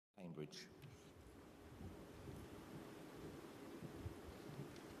Bridge.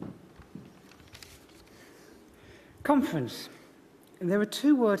 Conference. There are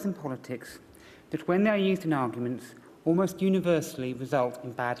two words in politics that, when they are used in arguments, almost universally result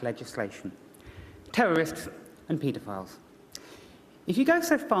in bad legislation: terrorists and paedophiles. If you go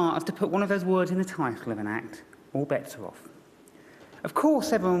so far as to put one of those words in the title of an act, all bets are off. Of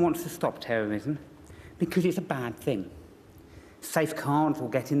course, everyone wants to stop terrorism because it's a bad thing. Safeguards will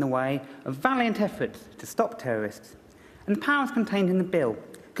get in the way of valiant efforts to stop terrorists, and the powers contained in the bill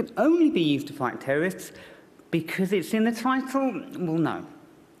can only be used to fight terrorists because it's in the title. Well, no.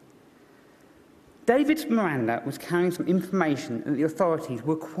 David Miranda was carrying some information that the authorities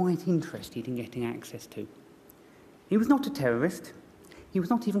were quite interested in getting access to. He was not a terrorist. He was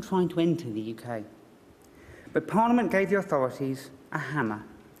not even trying to enter the UK. But Parliament gave the authorities a hammer,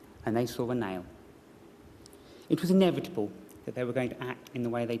 and they saw a nail. It was inevitable that they were going to act in the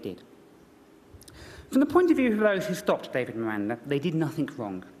way they did. From the point of view of those who stopped David Miranda, they did nothing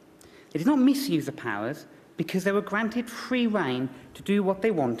wrong. They did not misuse the powers because they were granted free rein to do what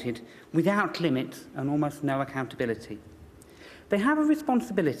they wanted without limits and almost no accountability. They have a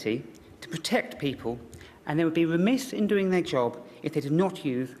responsibility to protect people, and they would be remiss in doing their job if they did not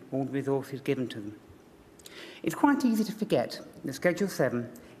use all the resources given to them. It's quite easy to forget that Schedule 7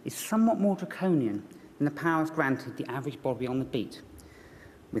 is somewhat more draconian than the powers granted the average body on the beat,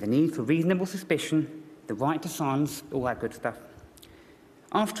 with a need for reasonable suspicion, the right to silence, all that good stuff.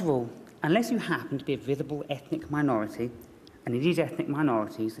 After all, unless you happen to be a visible ethnic minority, and it is ethnic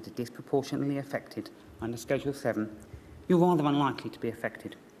minorities that are disproportionately affected under Schedule 7, you're rather unlikely to be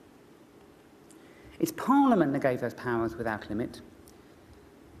affected. It's Parliament that gave those powers without limit,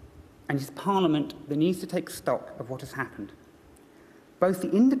 and it's Parliament that needs to take stock of what has happened. Both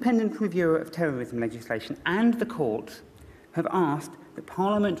the independent reviewer of terrorism legislation and the courts have asked that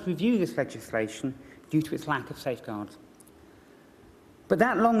Parliament review this legislation due to its lack of safeguards. But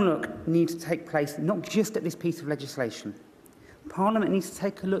that long look needs to take place not just at this piece of legislation. Parliament needs to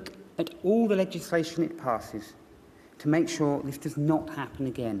take a look at all the legislation it passes to make sure this does not happen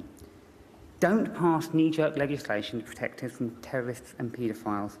again. Don't pass knee-jerk legislation to protect us from terrorists and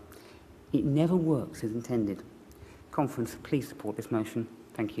paedophiles. It never works as intended. Conference, please support this motion.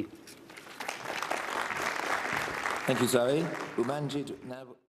 Thank you. Thank you, Zoe. Umanjid now.